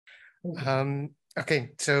Okay,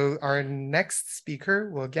 so our next speaker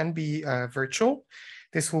will again be virtual.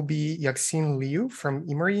 This will be Yaxin Liu from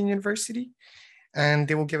Emory University, and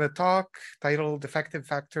they will give a talk titled Affective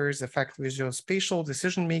Factors Affect Visuospatial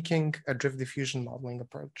Decision-Making, a Drift Diffusion Modeling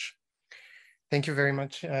Approach. Thank you very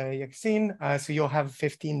much, Yaxin. So you'll have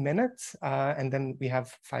 15 minutes, and then we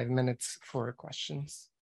have 5 minutes for questions.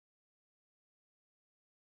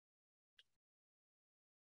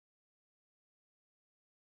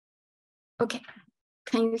 Okay,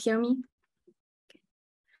 can you hear me?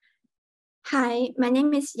 Hi, my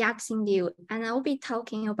name is Yaxin Liu, and I'll be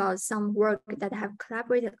talking about some work that I have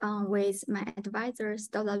collaborated on with my advisor,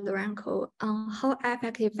 Stella Lorenko, on how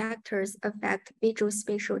affective factors affect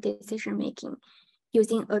visuospatial decision-making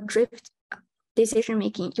using a drift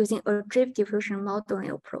diffusion modeling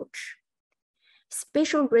approach.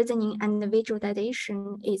 Spatial reasoning and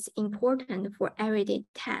visualization is important for everyday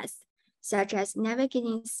tasks, such as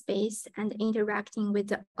navigating space and interacting with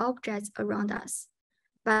the objects around us.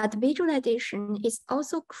 But visualization is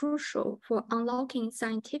also crucial for unlocking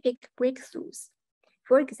scientific breakthroughs.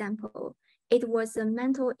 For example, it was the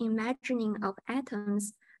mental imagining of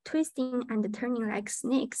atoms twisting and turning like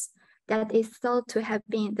snakes that is thought to have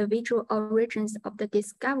been the visual origins of the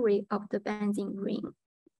discovery of the benzene ring.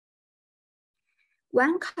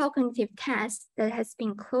 One cognitive task that has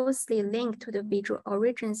been closely linked to the visual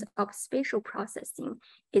origins of spatial processing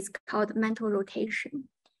is called mental rotation.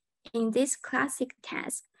 In this classic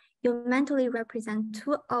task, you mentally represent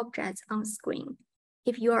two objects on screen.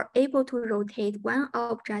 If you are able to rotate one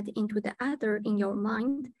object into the other in your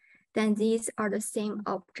mind, then these are the same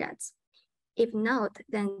objects. If not,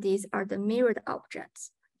 then these are the mirrored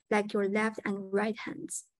objects, like your left and right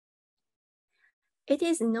hands. It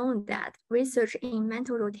is known that research in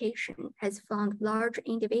mental rotation has found large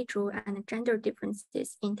individual and gender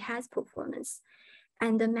differences in task performance,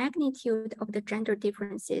 and the magnitude of the gender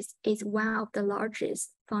differences is one of the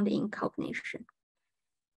largest found in cognition.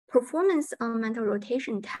 Performance on mental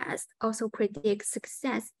rotation tasks also predicts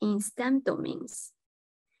success in STEM domains.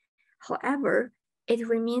 However, it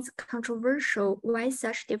remains controversial why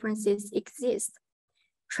such differences exist.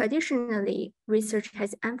 Traditionally, research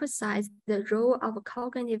has emphasized the role of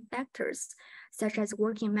cognitive factors, such as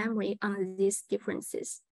working memory, on these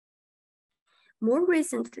differences. More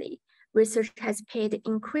recently, research has paid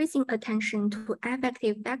increasing attention to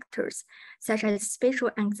affective factors, such as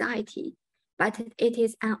spatial anxiety, but it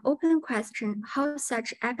is an open question how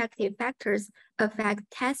such affective factors affect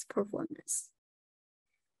task performance.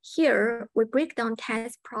 Here, we break down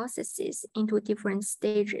task processes into different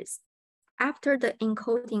stages. After the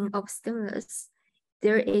encoding of stimulus,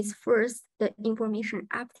 there is first the information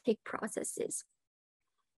uptake processes,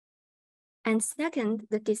 and second,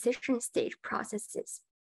 the decision stage processes.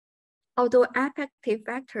 Although affective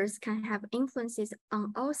factors can have influences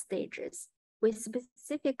on all stages, we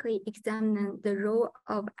specifically examine the role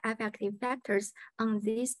of affective factors on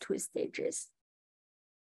these two stages.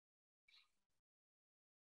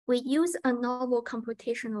 We use a novel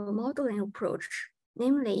computational modeling approach,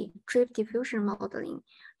 namely drift diffusion modeling,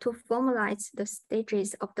 to formalize the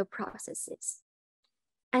stages of the processes.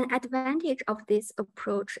 An advantage of this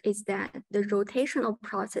approach is that the rotational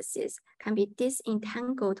processes can be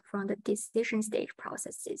disentangled from the decision stage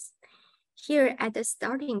processes. Here at the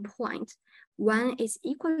starting point, one is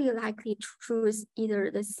equally likely to choose either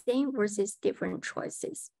the same versus different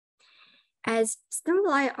choices. As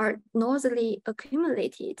stimuli are noisily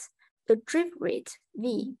accumulated, the drift rate,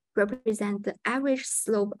 V, represents the average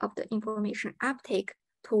slope of the information uptake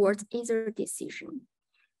towards either decision.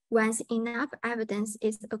 Once enough evidence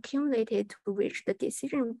is accumulated to reach the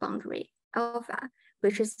decision boundary, alpha,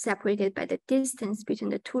 which is separated by the distance between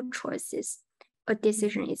the two choices, a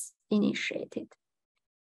decision is initiated.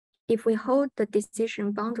 If we hold the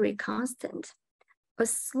decision boundary constant, a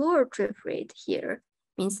slower drift rate here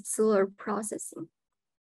means slower processing,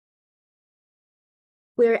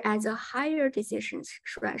 whereas a higher decision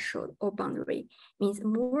threshold or boundary means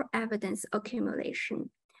more evidence accumulation,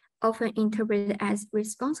 often interpreted as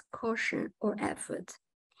response caution or effort.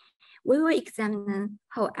 We will examine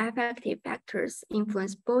how affective factors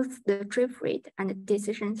influence both the drift rate and the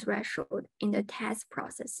decision threshold in the task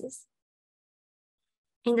processes.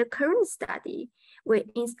 In the current study, we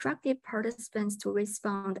instructed participants to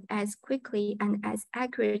respond as quickly and as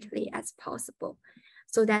accurately as possible,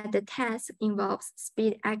 so that the task involves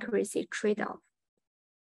speed-accuracy trade-off.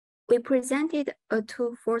 We presented a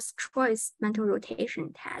two-fourth choice mental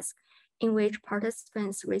rotation task in which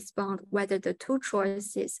participants respond whether the two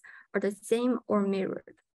choices are the same or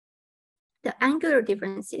mirrored. The angular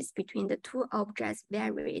differences between the two objects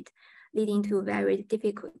varied, leading to varied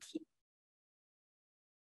difficulty.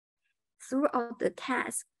 throughout the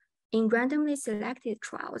task, in randomly selected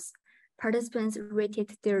trials, participants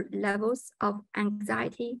rated their levels of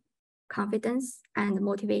anxiety, confidence, and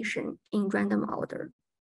motivation in random order.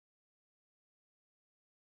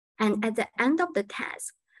 And at the end of the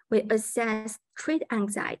task, we assess trait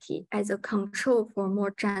anxiety as a control for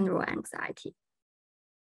more general anxiety.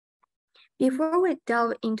 Before we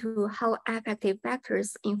delve into how affective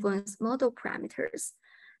factors influence model parameters,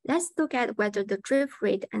 let's look at whether the drift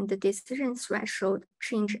rate and the decision threshold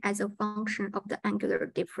change as a function of the angular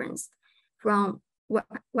difference from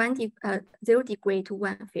 0 degree to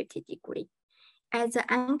 150 degree. As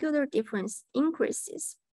the angular difference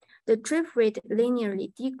increases, the drift rate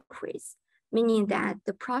linearly decreases, meaning that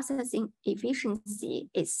the processing efficiency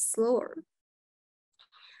is slower.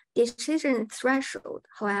 Decision threshold,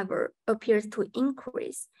 however, appears to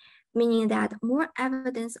increase, meaning that more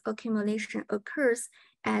evidence accumulation occurs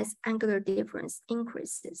as angular difference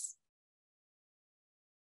increases.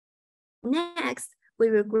 Next, we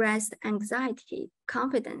regress anxiety,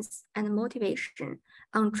 confidence, and motivation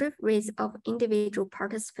on drift rates of individual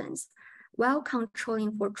participants while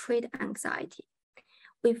controlling for trait anxiety.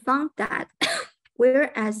 We found that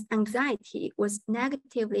whereas anxiety was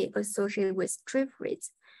negatively associated with drift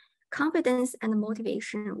rates, confidence and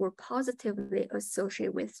motivation were positively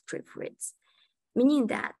associated with drift rates, meaning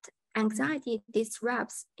that anxiety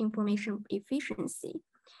disrupts information efficiency,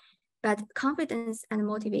 but confidence and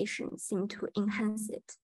motivation seem to enhance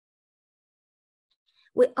it.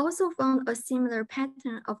 We also found a similar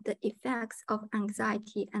pattern of the effects of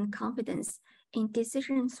anxiety and confidence in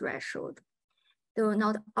decision threshold, though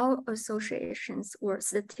not all associations were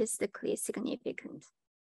statistically significant.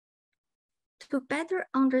 To better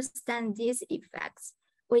understand these effects,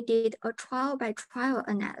 we did a trial-by-trial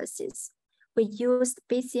analysis. We used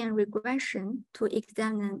Bayesian regression to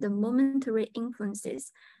examine the momentary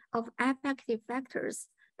influences of affective factors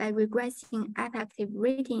by regressing affective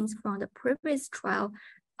ratings from the previous trial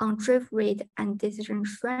on drift rate and decision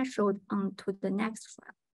threshold onto the next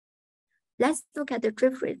trial. Let's look at the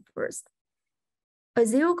drift rate first. A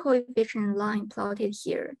zero coefficient line plotted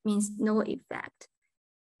here means no effect.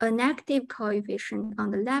 A negative coefficient on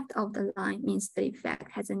the left of the line means the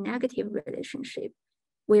effect has a negative relationship,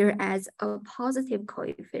 whereas a positive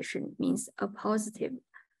coefficient means a positive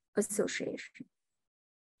association.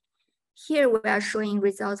 Here we are showing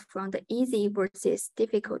results from the easy versus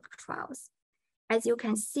difficult trials. As you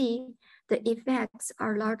can see, the effects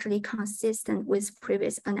are largely consistent with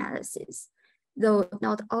previous analysis, though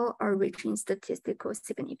not all are reaching statistical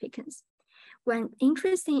significance. One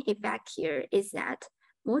interesting effect here is that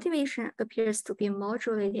motivation appears to be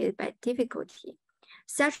modulated by difficulty,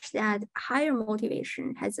 such that higher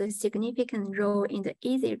motivation has a significant role in the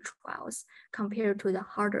easier trials compared to the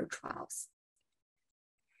harder trials.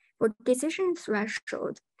 For decision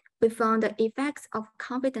threshold, we found the effects of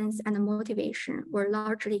confidence and motivation were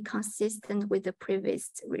largely consistent with the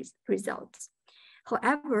previous results.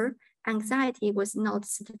 However, anxiety was not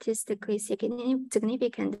statistically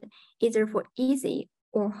significant either for easy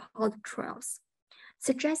or hard trials,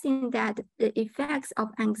 suggesting that the effects of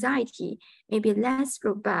anxiety may be less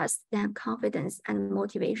robust than confidence and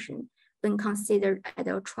motivation when considered at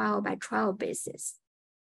a trial-by-trial basis.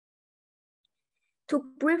 To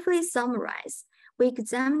briefly summarize, we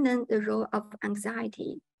examined the role of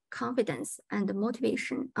anxiety, confidence, and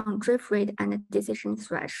motivation on drift rate and decision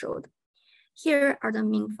threshold. Here are the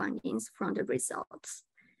main findings from the results.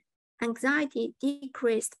 Anxiety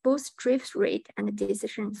decreased both drift rate and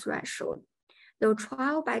decision threshold, though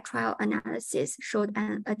trial-by-trial analysis showed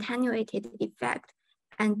an attenuated effect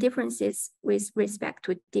and differences with respect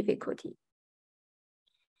to difficulty.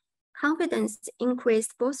 Confidence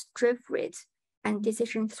increased both drift rate and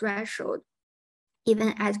decision threshold,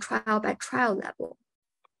 even at trial-by-trial level.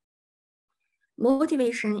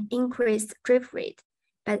 Motivation increased drift rate,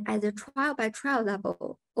 but at the trial-by-trial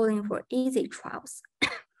level, only for easy trials.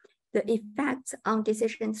 The effects on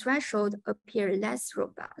decision threshold appear less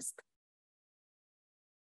robust.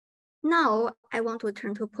 Now, I want to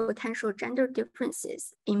turn to potential gender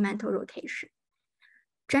differences in mental rotation.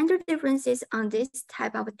 Gender differences on this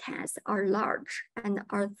type of test are large and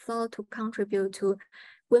are thought to contribute to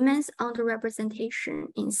women's underrepresentation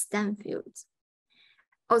in STEM fields.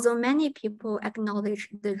 Although many people acknowledge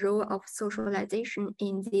the role of socialization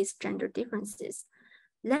in these gender differences,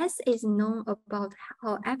 less is known about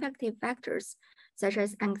how affective factors such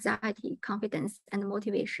as anxiety, confidence, and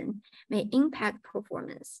motivation may impact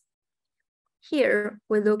performance. Here,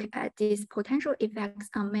 we look at these potential effects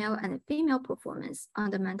on male and female performance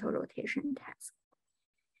on the mental rotation task.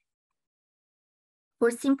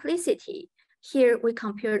 For simplicity, Here, we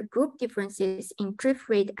compared group differences in drift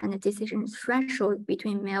rate and decision threshold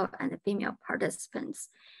between male and female participants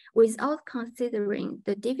without considering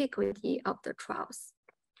the difficulty of the trials.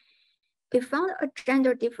 We found a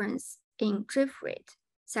gender difference in drift rate,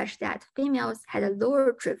 such that females had a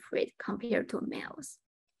lower drift rate compared to males.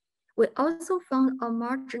 We also found a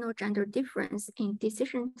marginal gender difference in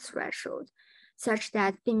decision threshold, such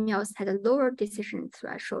that females had a lower decision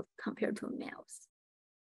threshold compared to males.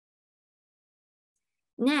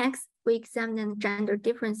 Next, we examined gender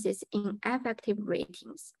differences in affective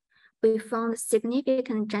ratings. We found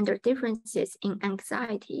significant gender differences in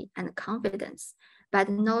anxiety and confidence, but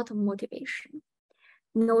not motivation.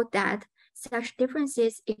 Note that such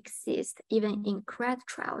differences exist even in CRED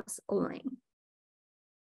trials only.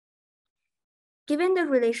 Given the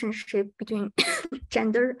relationship between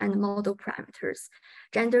gender and model parameters,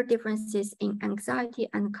 gender differences in anxiety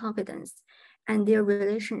and confidence, and their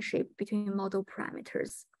relationship between model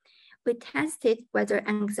parameters, we tested whether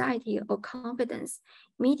anxiety or confidence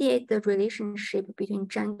mediate the relationship between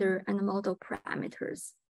gender and model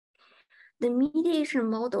parameters. The mediation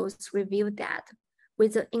models revealed that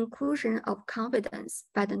with the inclusion of confidence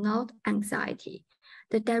but not anxiety,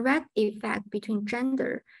 the direct effect between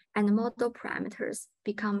gender and model parameters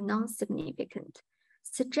become non-significant,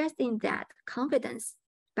 suggesting that confidence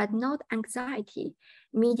but not anxiety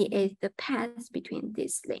mediate the path between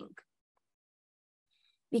this link.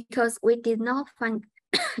 Because we did not find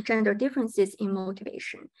gender differences in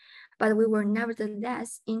motivation, but we were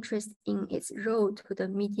nevertheless interested in its role to the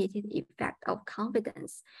mediated effect of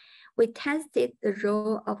confidence, we tested the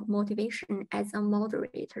role of motivation as a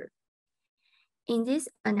moderator. In this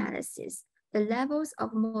analysis, the levels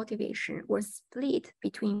of motivation were split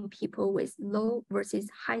between people with low versus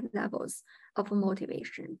high levels of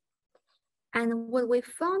motivation. And what we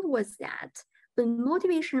found was that when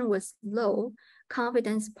motivation was low,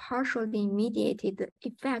 confidence partially mediated the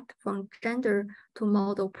effect from gender to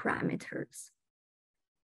model parameters.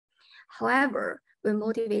 However, when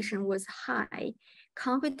motivation was high,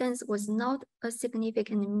 confidence was not a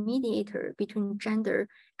significant mediator between gender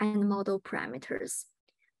and model parameters,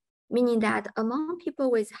 meaning that among people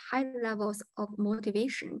with high levels of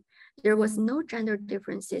motivation, there was no gender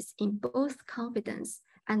differences in both confidence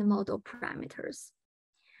and model parameters.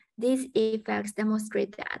 These effects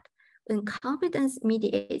demonstrate that when confidence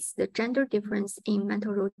mediates the gender difference in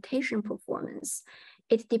mental rotation performance,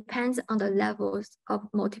 it depends on the levels of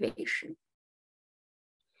motivation.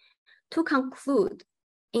 To conclude,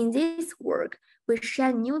 in this work, we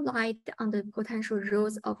shed new light on the potential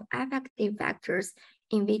roles of affective factors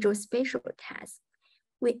in visuospatial tasks.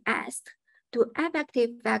 We asked, do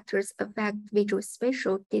affective factors affect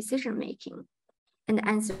visuospatial decision-making? And the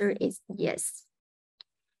answer is yes.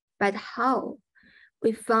 But how?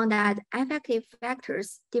 We found that affective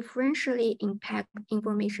factors differentially impact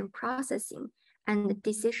information processing and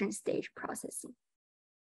decision stage processing.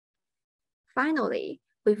 Finally,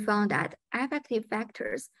 we found that affective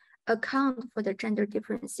factors account for the gender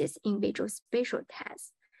differences in visuospatial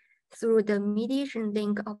tasks through the mediation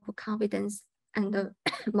link of confidence and the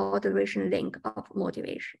moderation link of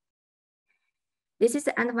motivation. This is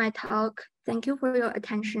the end of my talk. Thank you for your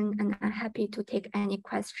attention, and I'm happy to take any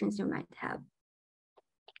questions you might have.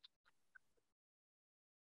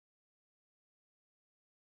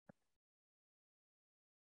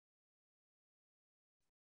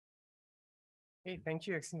 Hey, thank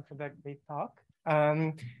you, Yaxin, for that great talk.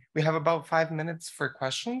 We have about 5 minutes for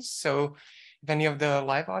questions. So if any of the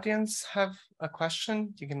live audience have a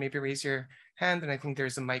question, you can maybe raise your hand, and I think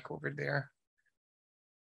there's a mic over there.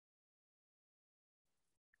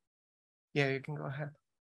 Yeah, you can go ahead.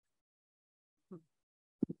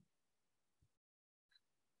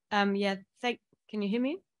 Yeah, can you hear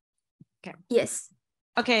me? Okay. Yes.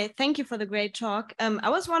 Okay, thank you for the great talk. I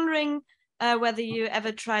was wondering whether you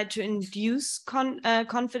ever tried to induce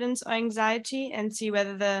confidence or anxiety and see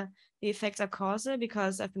whether the effects are causal,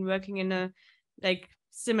 because I've been working in a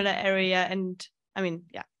similar area, and I mean,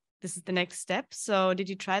 yeah, this is the next step. So did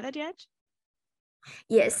you try that yet?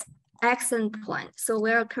 Yes, excellent point. So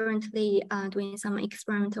we're currently doing some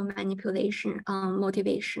experimental manipulation on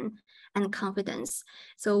motivation and confidence.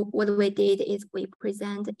 So what we did is we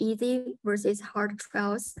present easy versus hard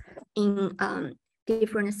trials in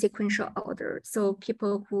different sequential order. So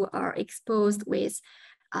people who are exposed with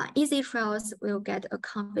easy trials will get a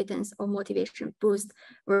confidence or motivation boost,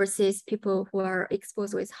 versus people who are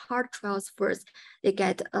exposed with hard trials first, they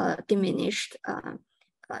get a diminished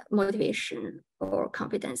motivation or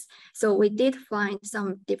confidence. So we did find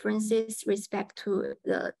some differences respect to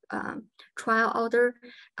the trial order.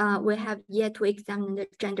 We have yet to examine the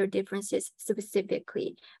gender differences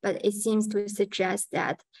specifically, but it seems to suggest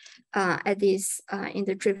that at this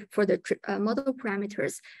for the model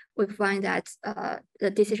parameters, we find that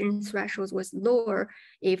the decision threshold was lower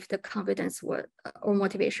if the confidence or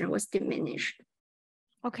motivation was diminished.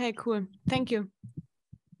 Okay, cool. Thank you.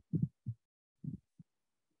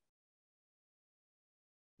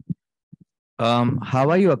 How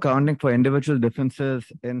are you accounting for individual differences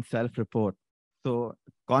in self-report? So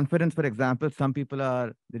confidence, for example, some people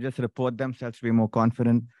they just report themselves to be more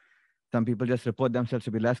confident. Some people just report themselves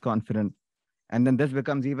to be less confident. And then this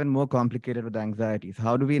becomes even more complicated with anxieties.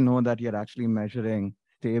 How do we know that you're actually measuring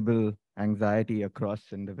stable anxiety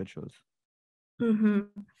across individuals? Mm-hmm.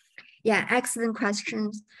 Yeah, excellent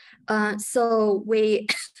questions. So we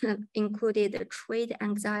included a trait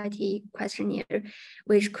anxiety questionnaire,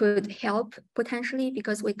 which could help potentially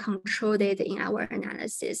because we controlled it in our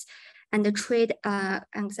analysis. And the trait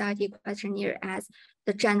anxiety questionnaire as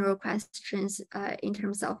the general questions in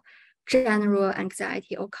terms of general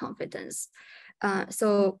anxiety or confidence.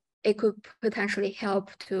 So it could potentially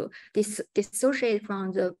help to dissociate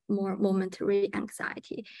from the more momentary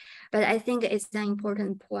anxiety. But I think it's an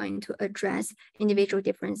important point to address individual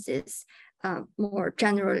differences more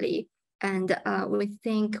generally. And we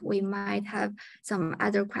think we might have some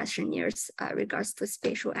other questionnaires regards to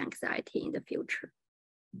spatial anxiety in the future.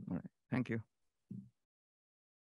 All right, thank you.